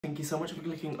Thank you so much for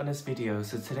clicking on this video.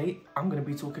 So today I'm going to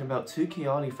be talking about two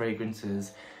Kayali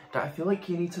fragrances that I feel like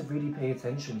you need to really pay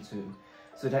attention to.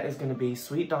 So that is going to be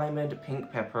Sweet Diamond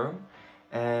Pink Pepper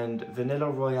and Vanilla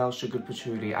Royale Sugared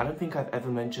Patchouli. I don't think I've ever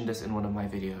mentioned this in one of my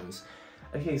videos.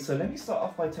 Okay, so let me start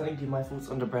off by telling you my thoughts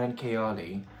on the brand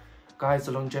Kayali. Guys,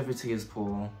 the longevity is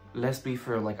poor. Let's be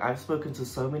fair, like I've spoken to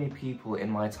so many people in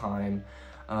my time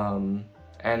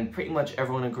and pretty much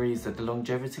everyone agrees that the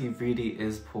longevity really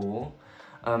is poor.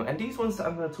 And these ones that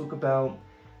I'm going to talk about,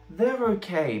 they're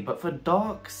okay, but for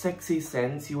dark, sexy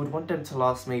scents, you would want them to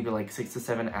last maybe like 6 to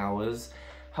 7 hours.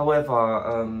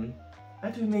 However,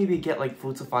 I do maybe get like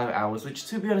 4 to 5 hours, which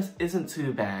to be honest isn't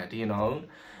too bad, you know?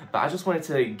 But I just wanted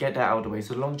to get that out of the way.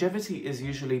 So longevity is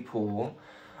usually poor,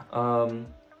 and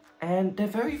they're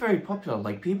very, very popular.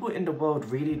 Like people in the world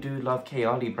really do love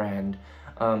Kayali brand.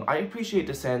 I appreciate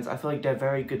the scents. I feel like they're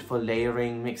very good for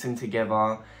layering, mixing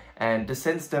together. And the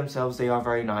scents themselves, they are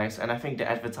very nice, and I think the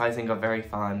advertising are very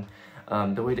fun.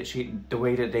 The way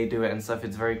that they do it and stuff,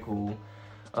 it's very cool.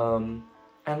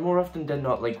 And more often than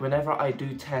not, like whenever I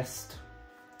do test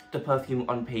the perfume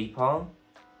on paper,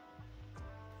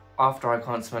 after I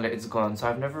can't smell it, it's gone. So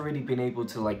I've never really been able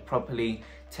to like properly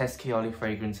test Kayali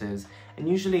fragrances. And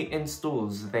usually in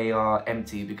stores, they are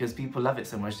empty because people love it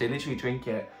so much, they literally drink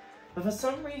it. But for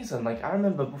some reason, like I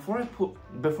remember before I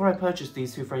purchased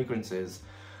these two fragrances,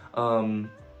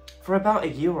 for about a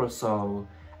year or so,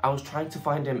 I was trying to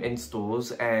find them in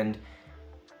stores, and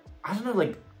I don't know,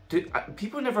 like,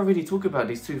 people never really talk about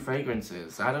these two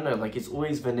fragrances. I don't know, like, it's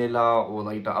always vanilla or,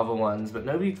 like, the other ones, but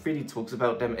nobody really talks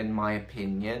about them, in my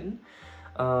opinion.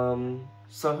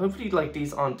 So hopefully, like,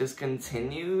 these aren't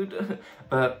discontinued,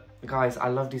 but guys, I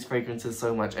love these fragrances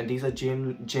so much, and these are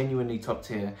genuinely top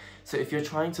tier. So if you're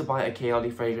trying to buy a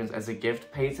Kayali fragrance as a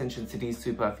gift, pay attention to these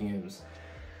two perfumes.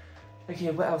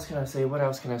 Okay, what else can I say?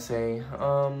 About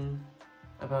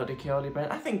the Kayali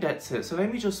brand? I think that's it. So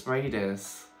let me just spray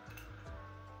this.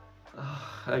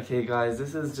 Okay guys,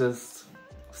 this is just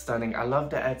stunning. I love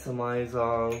the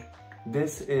atomizer.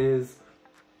 This is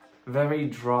very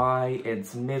dry.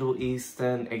 It's Middle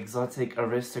Eastern, exotic,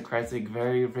 aristocratic,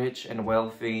 very rich and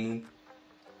wealthy.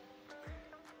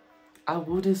 I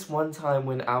wore this one time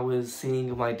when I was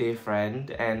seeing my dear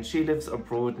friend, and she lives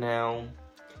abroad now.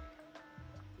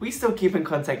 We still keep in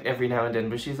contact every now and then,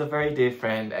 but she's a very dear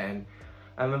friend, and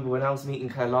I remember when I was meeting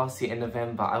her last year in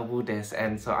November, I wore this,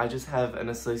 and so I just have an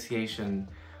association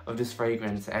of this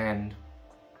fragrance. And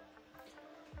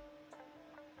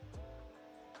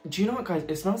do you know what, guys?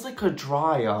 It smells like a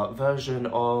drier version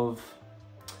of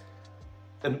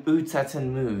Oud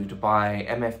Satin Mood by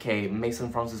MFK,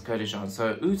 Maison Francis Curtijan.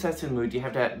 So Oud Satin Mood, you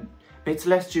have that, but it's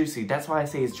less juicy. That's why I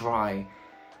say it's dry.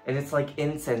 And it's like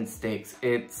incense sticks.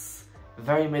 It's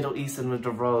very Middle Eastern with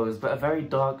the rose, but a very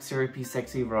dark, syrupy,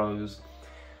 sexy rose.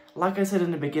 Like I said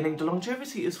in the beginning, the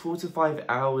longevity is 4 to 5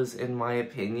 hours in my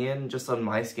opinion, just on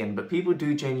my skin, but people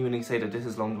do genuinely say that this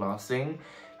is long lasting.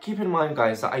 Keep in mind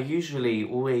guys, that I usually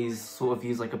always sort of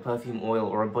use like a perfume oil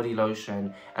or a body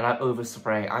lotion, and I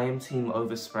overspray. I am team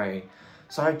overspray.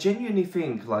 So I genuinely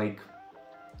think like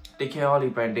the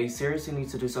Kayali brand, they seriously need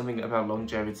to do something about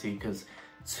longevity, because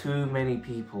too many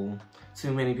people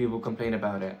complain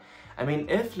about it. I mean,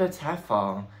 if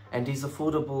Latafa and these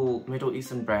affordable Middle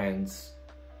Eastern brands,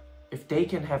 if they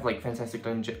can have like fantastic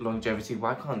longevity,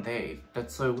 why can't they?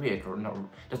 That's so weird, or no,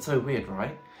 that's so weird,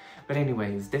 right? But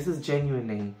anyways, this is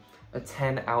genuinely a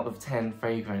 10 out of 10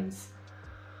 fragrance.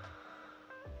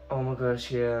 Oh my gosh,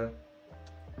 yeah.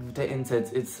 The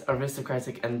incense, it's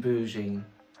aristocratic and bougie.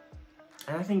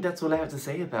 And I think that's all I have to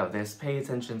say about this. Pay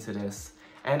attention to this.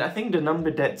 And I think the number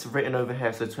that's written over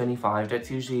here, so 25, that's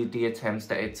usually the attempts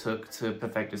that it took to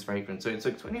perfect this fragrance. So it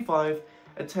took 25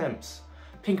 attempts.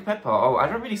 Pink pepper, oh, I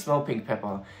don't really smell pink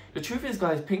pepper. The truth is,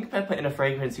 guys, pink pepper in a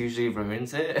fragrance usually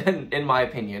ruins it, in my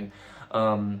opinion.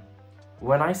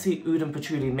 When I see oud and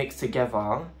patchouli mixed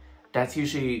together, that's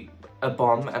usually a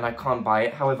bomb and I can't buy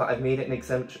it. However, I've made it an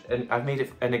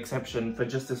exception for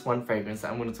just this one fragrance that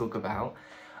I'm going to talk about.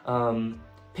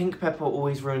 Pink pepper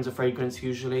always ruins a fragrance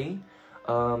usually.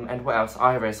 And what else?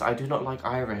 Iris. I do not like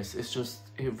iris. It's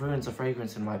just, it ruins a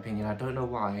fragrance in my opinion. I don't know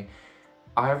why.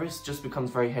 Iris just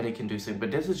becomes very headache inducing,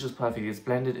 but this is just perfect. It's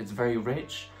blended, it's very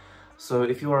rich. So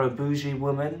if you are a bougie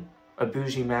woman, a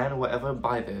bougie man, or whatever,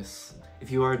 buy this. If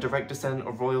you are a direct descendant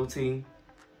of royalty,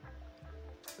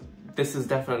 this is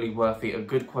definitely worthy, a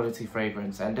good quality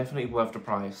fragrance, and definitely worth the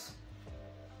price.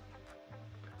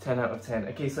 10 out of 10.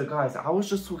 Okay, so guys, I was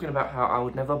just talking about how I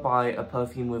would never buy a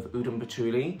perfume with oud and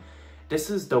patchouli. This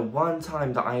is the one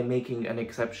time that I am making an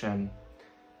exception.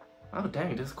 Oh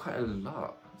dang, there's quite a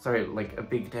lot. sorry, like a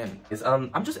big dent.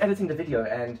 I'm just editing the video,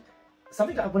 and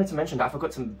something that I wanted to mention that I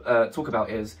forgot to talk about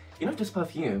is, you know, this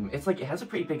perfume, it's like, it has a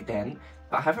pretty big dent,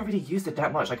 but I haven't really used it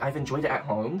that much. Like, I've enjoyed it at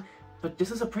home, but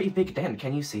this is a pretty big dent,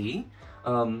 can you see?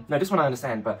 No, this one I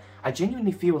understand, but I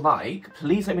genuinely feel like,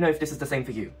 please let me know if this is the same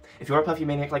for you. If you're a perfume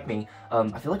maniac like me,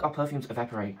 I feel like our perfumes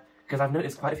evaporate. Because I've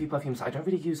noticed quite a few perfumes I don't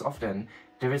really use often.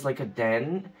 There is like a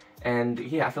dent, and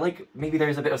yeah, I feel like maybe there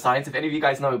is a bit of science if any of you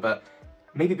guys know, but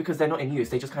maybe because they're not in use,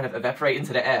 they just kind of evaporate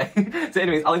into the air. So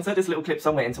anyways, I'll insert this little clip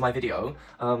somewhere into my video.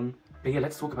 But yeah,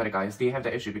 let's talk about it, guys. Do you have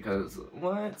that issue? Because,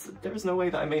 what? There is no way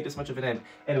that I made this much of an end.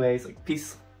 Anyways, like,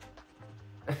 peace.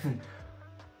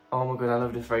 Oh my god, I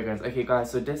love this fragrance. Okay,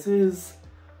 guys, so this is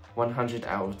 100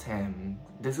 out of 10.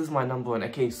 This is my number one.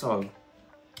 Okay, so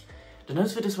the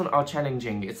notes for this one are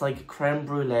challenging. It's like creme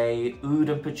brulee, oud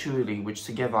and patchouli, which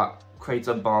together creates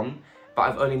a bomb. But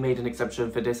I've only made an exception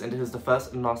for this, and this is the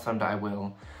first and last time that I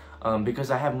will.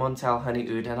 Because I have Montel Honey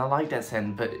Oud, and I like that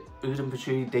scent, but oud and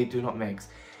patchouli, they do not mix.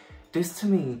 This, to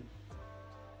me,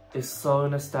 is so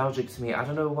nostalgic to me. I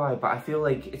don't know why, but I feel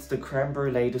like it's the creme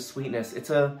brulee, the sweetness. It's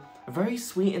a very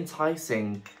sweet,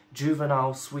 enticing,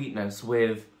 juvenile sweetness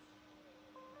with...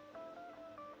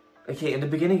 Okay, in the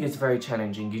beginning it's very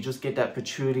challenging. You just get that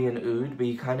patchouli and oud, but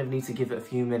you kind of need to give it a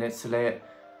few minutes to let it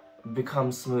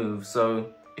become smooth.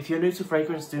 So if you're new to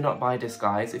fragrance, do not buy this,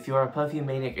 guys. If you're a perfume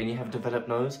maniac and you have developed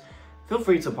nose, feel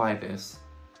free to buy this.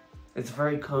 It's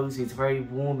very cozy, it's very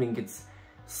warming, it's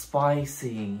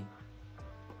spicy.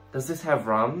 Does this have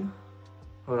rum?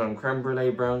 Hold on, creme brulee,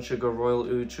 brown sugar, royal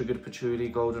oud, sugared patchouli,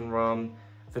 golden rum,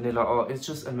 vanilla. Oh, it's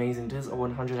just amazing. This is a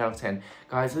 100 out of 10.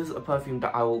 Guys, this is a perfume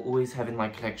that I will always have in my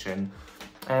collection.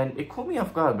 And it caught me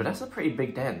off guard, but that's a pretty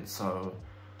big dent, so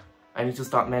I need to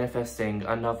start manifesting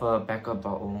another backup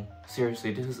bottle.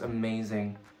 Seriously, this is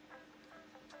amazing.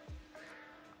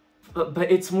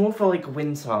 But it's more for like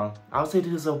winter. I would say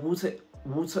this is a water,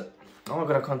 oh my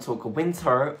god, I can't talk. A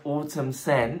winter, autumn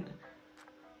scent.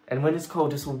 And when it's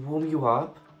cold, this will warm you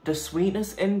up. The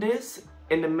sweetness in this,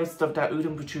 in the midst of that oud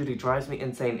and patchouli, drives me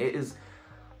insane. It is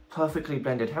perfectly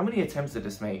blended. How many attempts did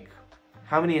this make?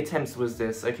 How many attempts was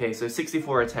this? Okay, so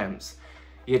 64 attempts.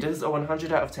 Yeah, this is a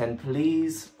 100 out of 10.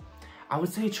 Please, I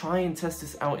would say try and test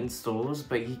this out in stores,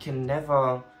 but you can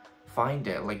never find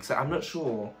it. Like, so I'm not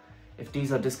sure if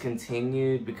these are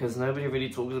discontinued because nobody really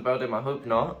talks about them. I hope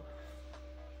not.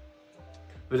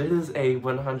 But it is a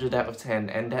 100 out of 10,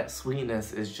 and that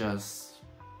sweetness is just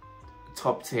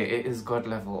top tier. It is god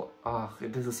level. Ah,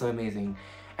 this is so amazing.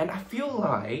 And I feel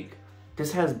like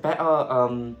this has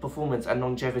better performance and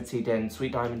longevity than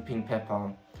Sweet Diamond Pink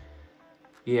Pepper.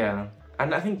 Yeah,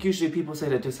 and I think usually people say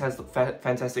that this has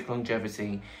fantastic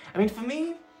longevity. I mean, for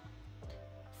me,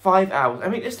 5 hours. I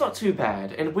mean, it's not too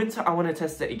bad. In winter, I want to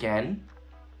test it again,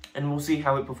 and we'll see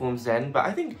how it performs then. But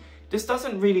I think this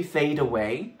doesn't really fade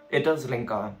away. It does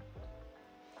linger.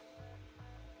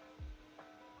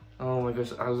 Oh my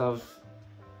gosh, I love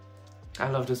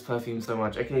this perfume so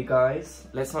much. Okay guys,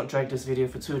 let's not drag this video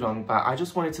for too long, but I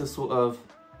just wanted to sort of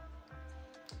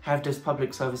have this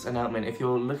public service announcement. If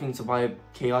you're looking to buy a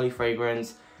Kayali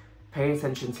fragrance, pay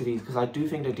attention to these, because I do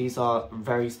think that these are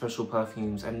very special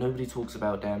perfumes and nobody talks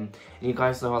about them. And you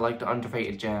guys know I like the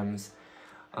underrated gems.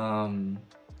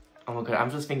 Oh my god, I'm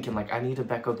just thinking like I need a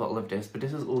backup bottle of this, but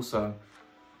this is also,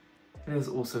 it is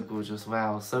also gorgeous.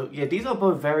 Wow. So yeah, these are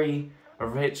both very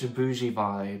rich bougie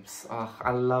vibes. Oh,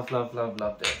 I love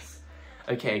this.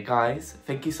 Okay guys,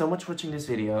 thank you so much for watching this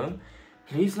video.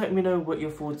 Please let me know what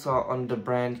your thoughts are on the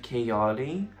brand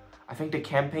Kayali. I think the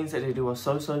campaigns that they do are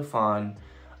so fun.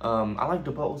 I like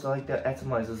the bottles, I like the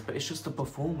atomizers, but it's just the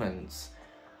performance.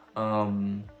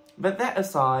 But that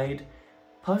aside,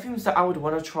 perfumes that I would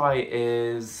want to try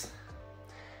is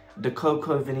the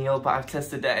Cocoa Vanille, but I've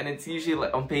tested that and it's usually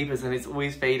like on papers and it's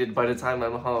always faded by the time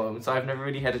I'm home, so I've never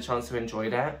really had a chance to enjoy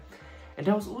that. And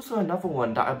there was also another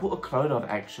one that I bought a clone of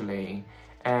actually,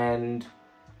 and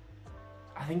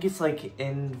I think it's like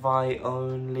invite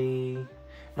only.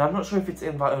 No, I'm not sure if it's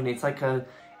invite only. It's like it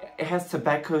has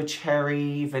tobacco,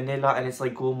 cherry, vanilla, and it's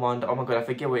like gourmand. Oh my god, I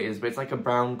forget what it is, but it's like a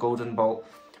brown golden bottle.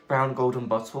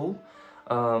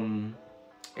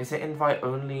 Is it invite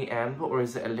only amber or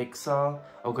is it elixir?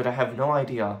 Oh god, I have no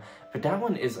idea. But that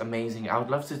one is amazing. I would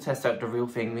love to test out the real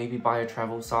thing, maybe buy a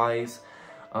travel size.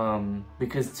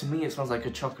 Because to me it smells like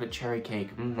a chocolate cherry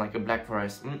cake, like a Black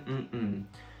Forest.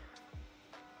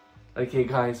 Okay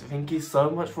guys, thank you so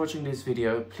much for watching this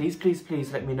video. Please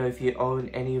let me know if you own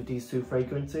any of these two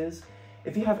fragrances.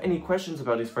 If you have any questions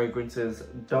about these fragrances,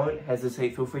 don't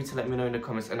hesitate, feel free to let me know in the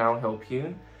comments and I'll help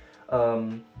you.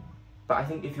 But I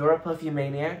think if you're a perfume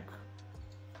maniac,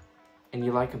 and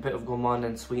you like a bit of gourmand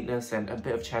and sweetness and a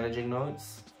bit of challenging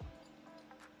notes,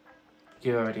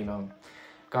 you already know.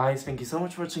 Guys, thank you so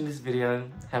much for watching this video.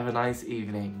 Have a nice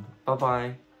evening. Bye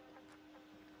bye.